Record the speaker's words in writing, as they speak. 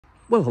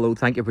Well, hello,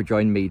 thank you for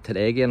joining me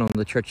today again on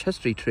the Church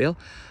History Trail.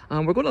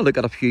 We're going to look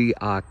at a few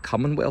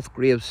Commonwealth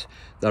graves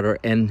that are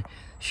in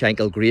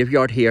Shankill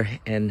Graveyard here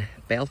in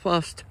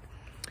Belfast.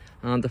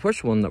 And the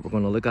first one that we're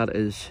going to look at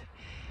is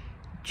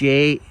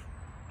I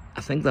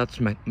think that's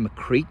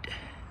McCreet,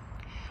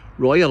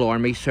 Royal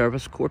Army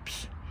Service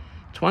Corps,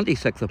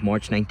 26th of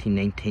March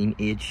 1919,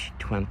 age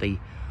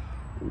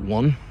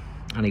 21,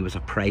 and he was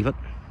a private.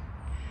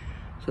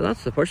 So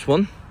that's the first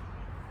one.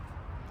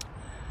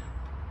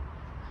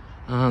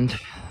 And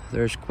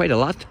there's quite a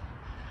lot,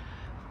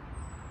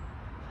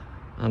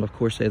 and of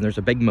course then there's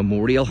a big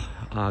memorial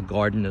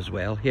garden as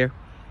well here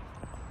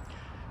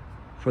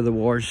for the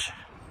wars.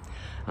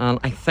 And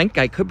I think,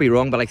 I could be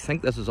wrong, but I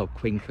think this is of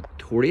Queen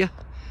Victoria,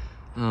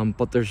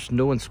 but there's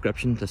no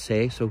inscription to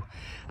say. So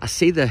I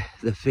see the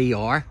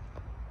VR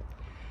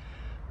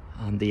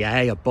and the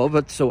eye above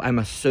it, so I'm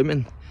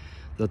assuming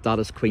that that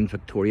is Queen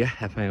Victoria.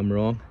 If I am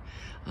wrong,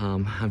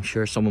 I'm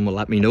sure someone will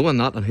let me know on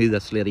that and who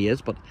this lady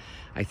is, but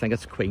I think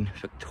it's Queen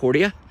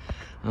Victoria,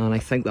 and I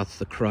think that's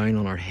the crown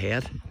on her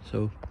head,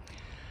 so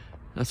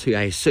that's who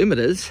I assume it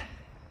is.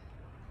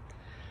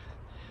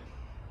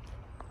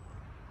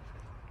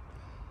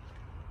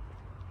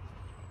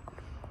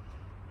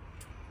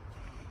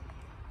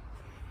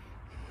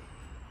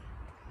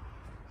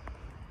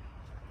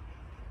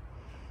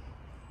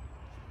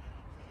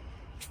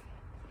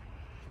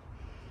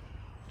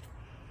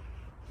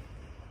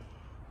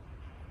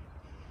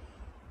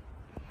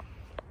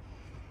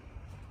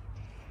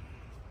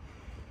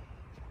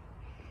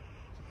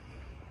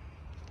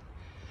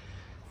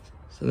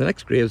 So the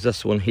next grave is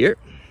this one here,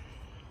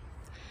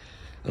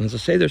 and as I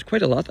say, there's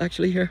quite a lot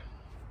actually here.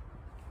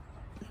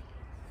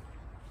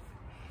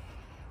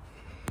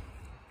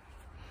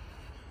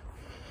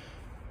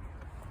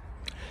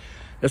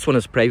 This one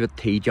is Private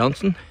T.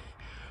 Johnson,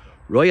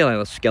 Royal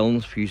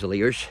Enniskillen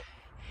Fusiliers,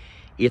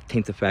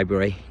 18th of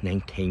February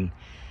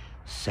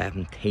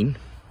 1917,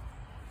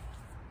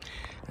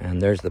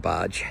 and there's the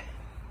badge,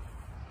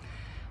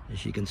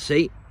 as you can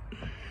see.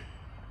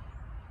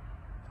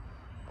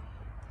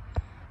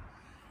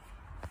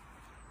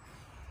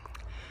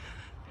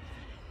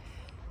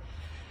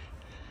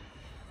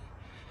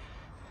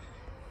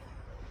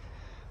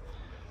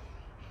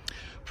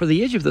 For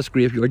the age of this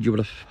graveyard, you would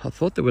have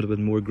thought there would have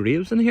been more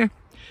graves in here,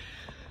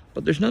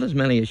 but there's not as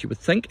many as you would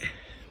think. There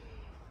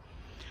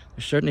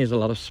certainly is a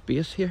lot of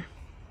space here.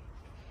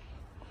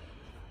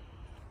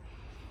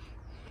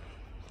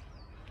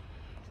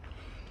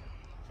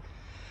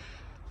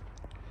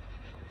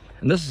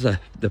 And this is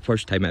the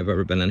first time I've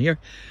ever been in here.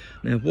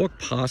 Now, I've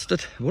walked past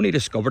it. I've only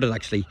discovered it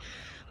actually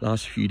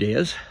last few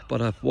days,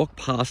 but I've walked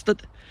past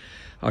it,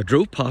 or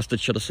drove past it,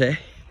 should I say.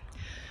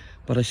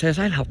 But I says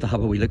I'll have to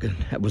have a wee look.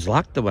 It was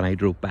locked when I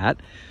drove by it,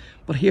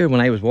 but here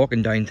when I was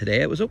walking down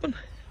today it was open,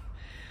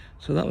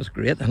 so that was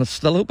great, and it's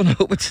still open. I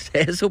hope it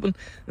stays open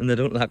and they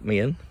don't lock me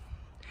in.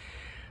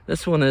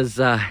 This one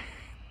is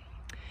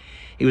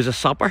he was a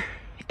sapper,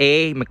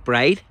 A.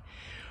 McBride,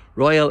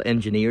 Royal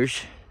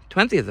Engineers,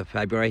 20th of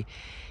February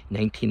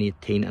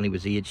 1918, and he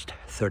was aged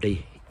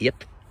 38.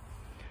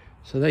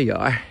 So there you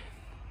are.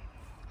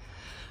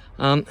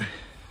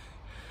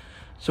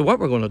 So what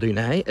we're going to do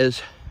now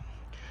is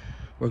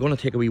we're going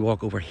to take a wee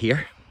walk over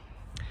here,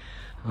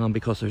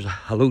 because there's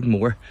a load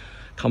more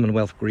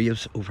Commonwealth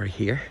graves over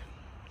here.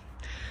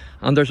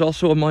 And there's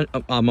also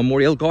a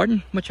memorial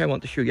garden, which I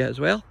want to show you as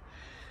well,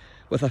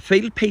 with a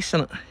field piece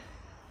in it.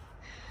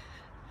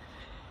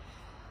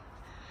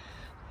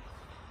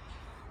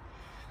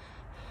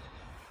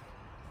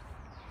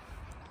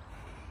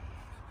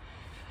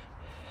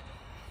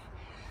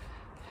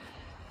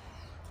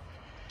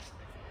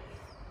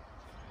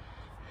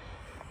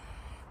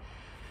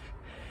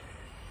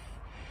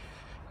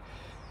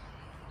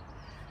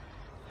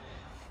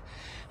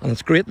 And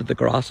it's great that the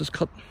grass is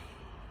cut.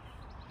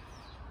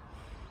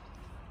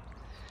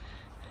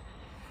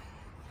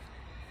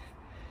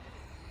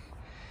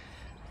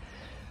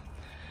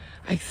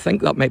 I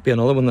think that might be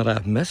another one that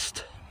I've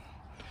missed.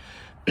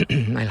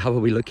 I'll have a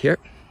wee look here.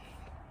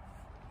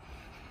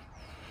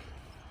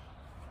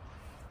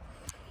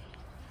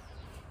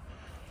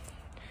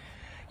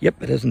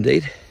 Yep, it is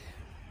indeed.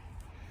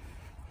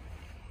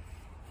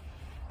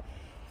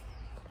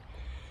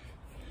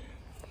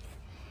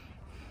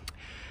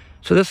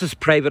 So this is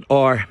Private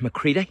R.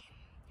 McCready.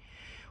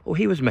 Oh,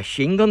 he was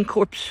Machine Gun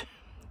Corps.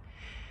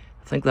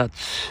 I think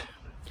that's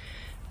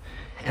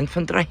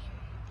infantry.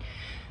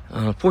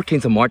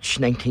 14th of March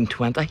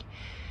 1920,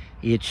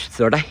 age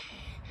 30.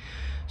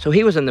 So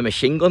he was in the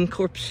Machine Gun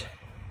Corps.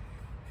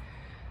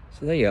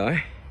 So there you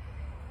are.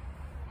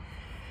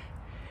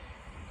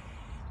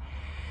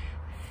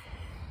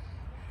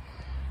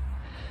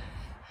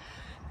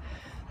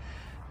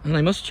 And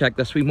I must check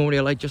this wee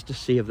memorial out just to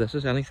see if this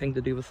is anything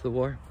to do with the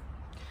war,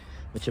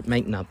 which it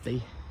might not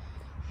be.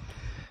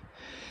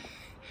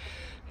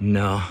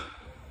 No.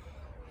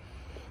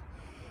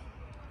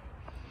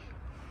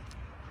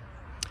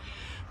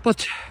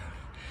 But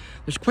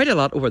there's quite a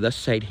lot over this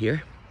side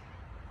here.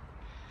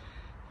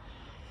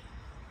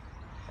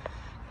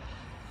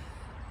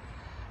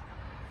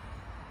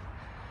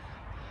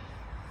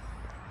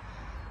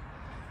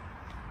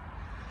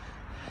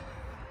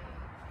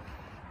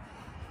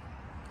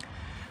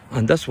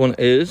 And this one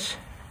is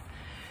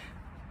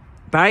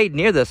buried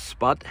near this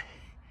spot,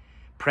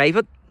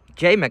 Private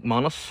J.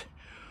 McManus,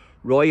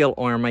 Royal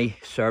Army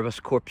Service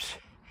Corps,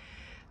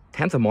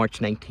 10th of March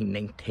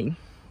 1919.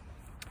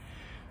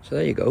 So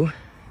there you go.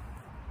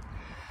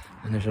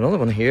 And there's another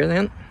one here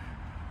then.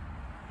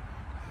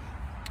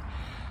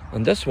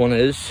 And this one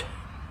is,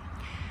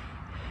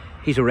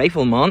 he's a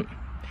rifleman,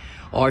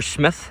 R.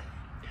 Smith,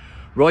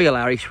 Royal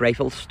Irish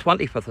Rifles,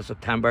 25th of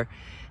September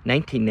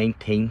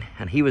 1919,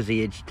 and he was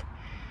aged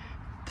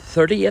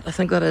 38, I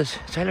think that is.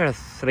 It's either a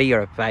 3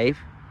 or a 5.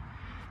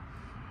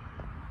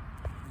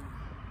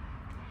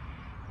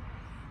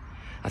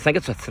 I think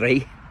it's a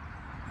 3.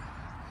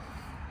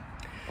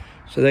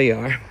 So there you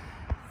are.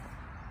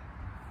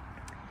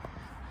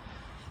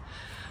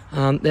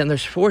 And then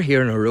there's 4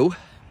 here in a row.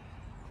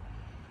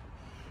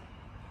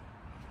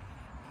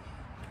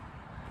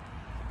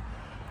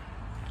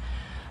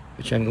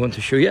 Which I'm going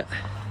to show you.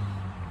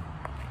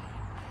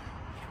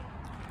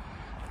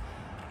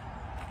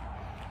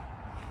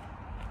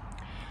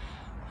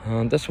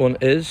 And this one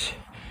is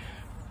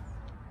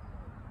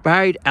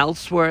buried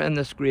elsewhere in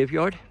this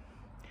graveyard.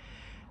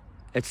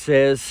 It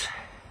says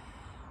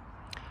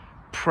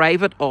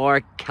Private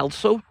R.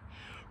 Kelso,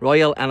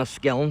 Royal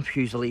Enniskillen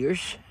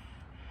Fusiliers,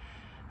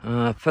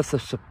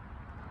 5th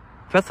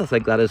I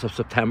think that is of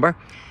September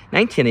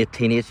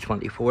 1918, age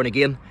 24. And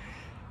again,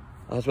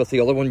 as with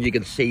the other one, you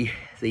can see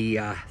the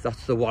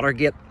that's the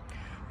Watergate,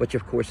 which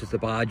of course is the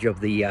badge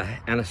of the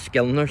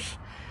Enniskilleners.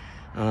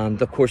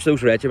 And of course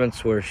those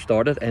regiments were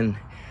started in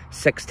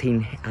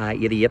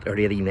 1688 or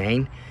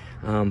 89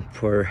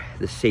 for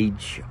the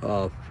siege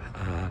of,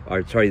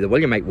 the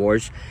Williamite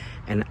Wars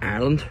in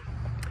Ireland.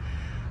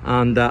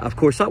 And of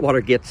course that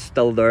Watergate's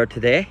still there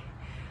today.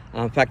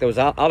 In fact, I was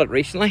at it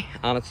recently,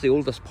 and it's the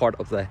oldest part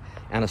of the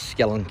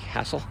Enniskillen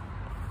Castle.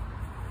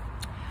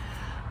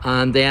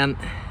 And then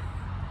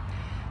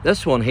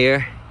this one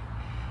here,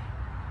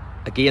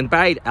 again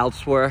buried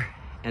elsewhere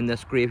in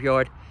this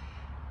graveyard,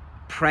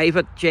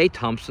 Private J.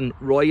 Thompson,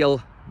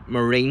 Royal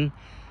Marine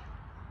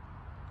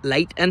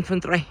Light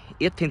Infantry,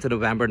 18th of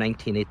November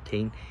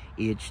 1918,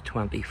 age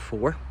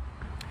 24.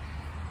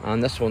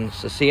 And this one's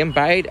the same,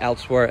 buried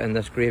elsewhere in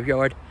this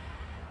graveyard,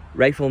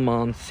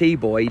 Rifleman C.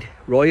 Boyd,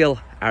 Royal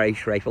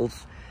Irish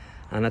Rifles,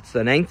 and it's the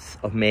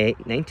 9th of May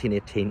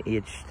 1918,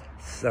 aged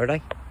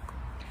 30.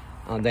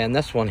 And then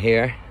this one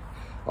here,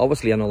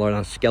 obviously another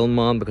Enniskillen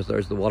man because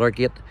there's the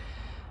Watergate,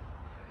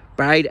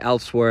 buried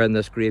elsewhere in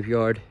this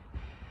graveyard,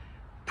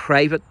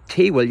 Private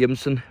T.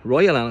 Williamson,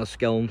 Royal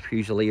Enniskillen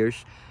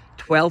Fusiliers,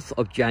 12th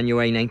of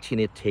January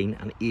 1918,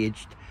 and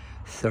aged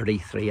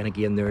 33. And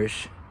again,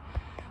 there's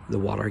the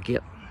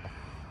Watergate.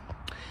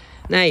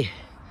 Now,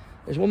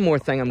 there's one more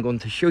thing I'm going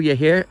to show you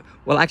here.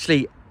 Well,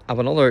 actually, I have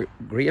another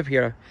grave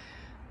here,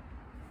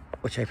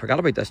 which I forgot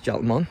about this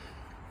gentleman.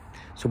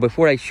 So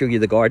before I show you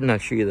the garden, I'll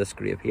show you this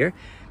grave here,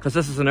 because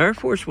this is an Air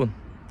Force one.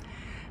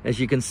 As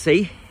you can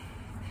see,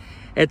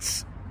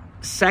 it's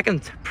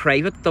 2nd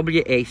Private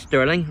W.A.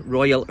 Sterling,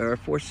 Royal Air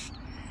Force,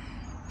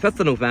 5th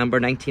of November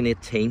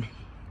 1918,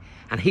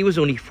 and he was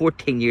only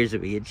 14 years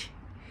of age.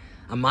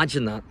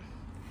 Imagine that.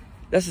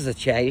 This is a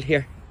child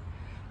here,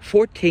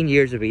 14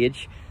 years of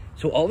age.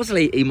 So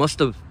obviously he must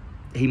have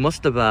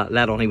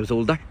let on he was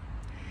older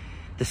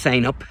to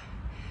sign up.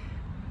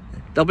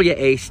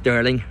 W.A.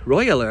 Sterling,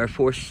 Royal Air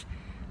Force,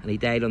 and he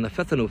died on the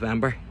 5th of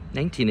November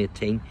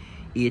 1918,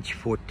 age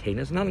 14.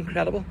 Isn't that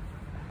incredible?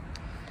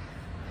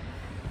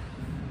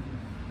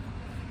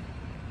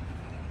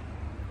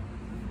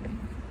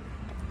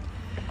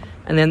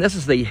 And then this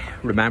is the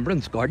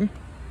Remembrance Garden,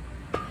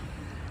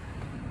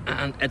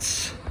 and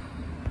it's,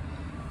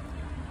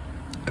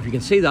 if you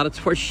can see that, it's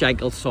for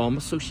Shankill Psalm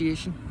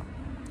Association.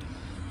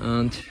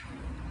 And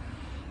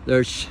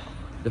there's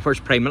the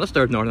first Prime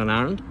Minister of Northern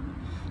Ireland,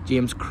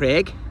 James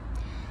Craig.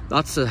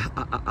 That's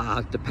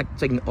a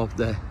depicting of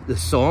the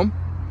Somme,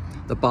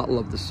 the Battle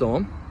of the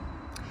Somme.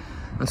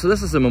 And so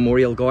this is the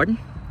Memorial Garden.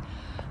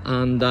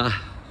 And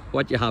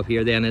what you have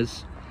here then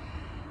is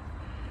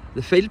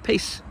the field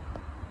piece.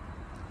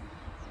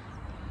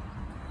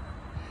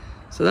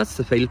 So that's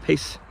the field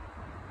piece.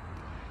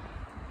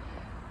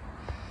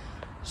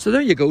 So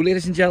there you go,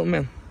 ladies and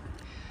gentlemen.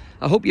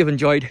 I hope you've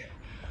enjoyed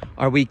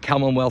our wee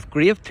Commonwealth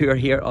grave tour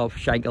here of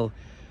Shankill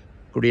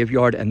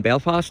Graveyard in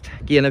Belfast.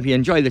 Again, if you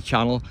enjoy the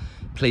channel,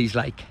 please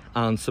like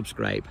and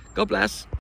subscribe. God bless.